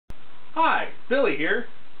Hi, Billy here.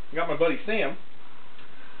 I got my buddy Sam.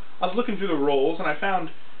 I was looking through the rolls and I found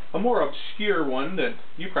a more obscure one that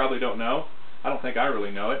you probably don't know. I don't think I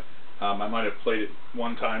really know it. I might have played it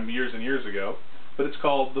one time years and years ago. But it's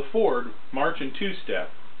called the Ford March and Two-Step.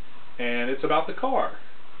 And it's about the car.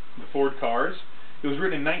 The Ford cars. It was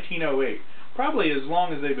written in 1908. Probably as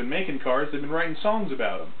long as they've been making cars, they've been writing songs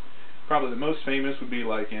about them. Probably the most famous would be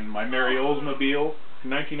like in My Merry Oldsmobile in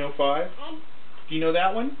 1905. Do you know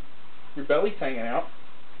that one? Your belly's hanging out.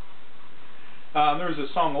 There was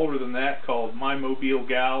a song older than that called My Mobile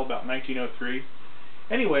Gal, about 1903.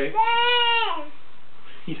 Anyway,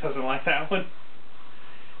 he doesn't like that one.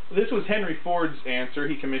 This was Henry Ford's answer.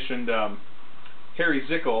 He commissioned Harry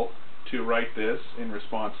Zickel to write this in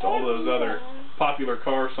response to all those other popular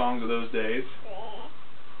car songs of those days.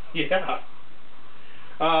 Yeah.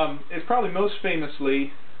 It's probably most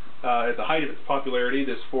famously, at the height of its popularity,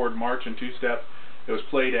 this Ford March and Two-Step. It was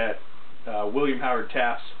played at William Howard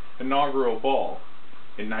Taft's inaugural ball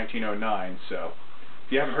in 1909, so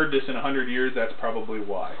if you haven't heard this in 100 years, that's probably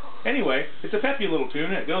why. Anyway, it's a peppy little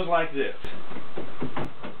tune, and it goes like this.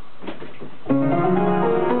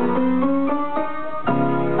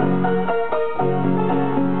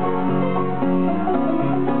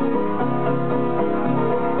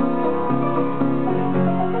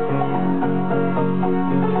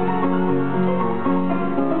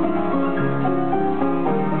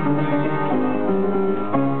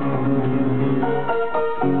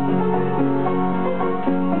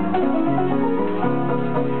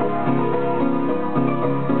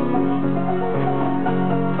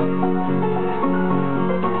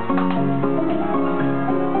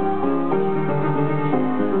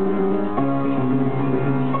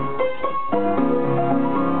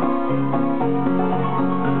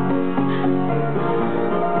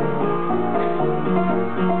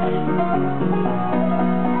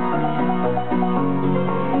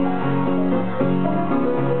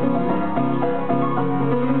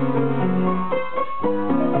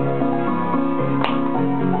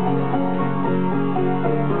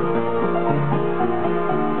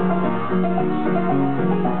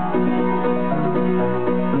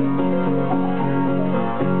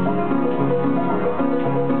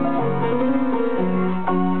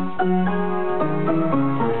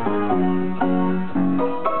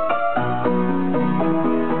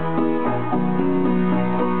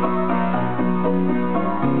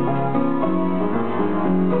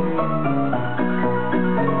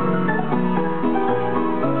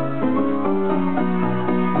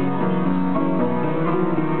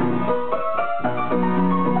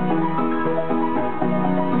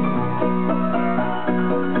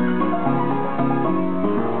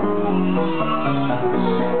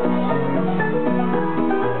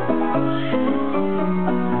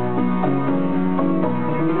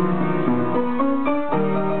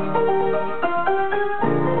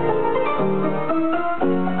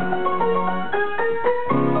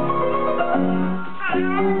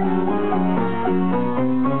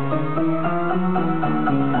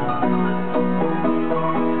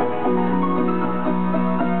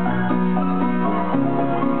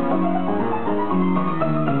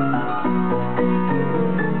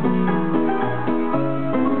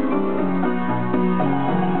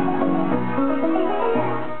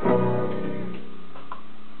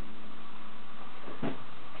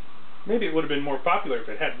 Maybe it would have been more popular if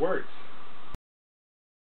it had words.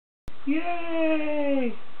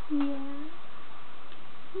 Yay! Yeah.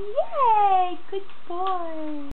 Yay! Good boy.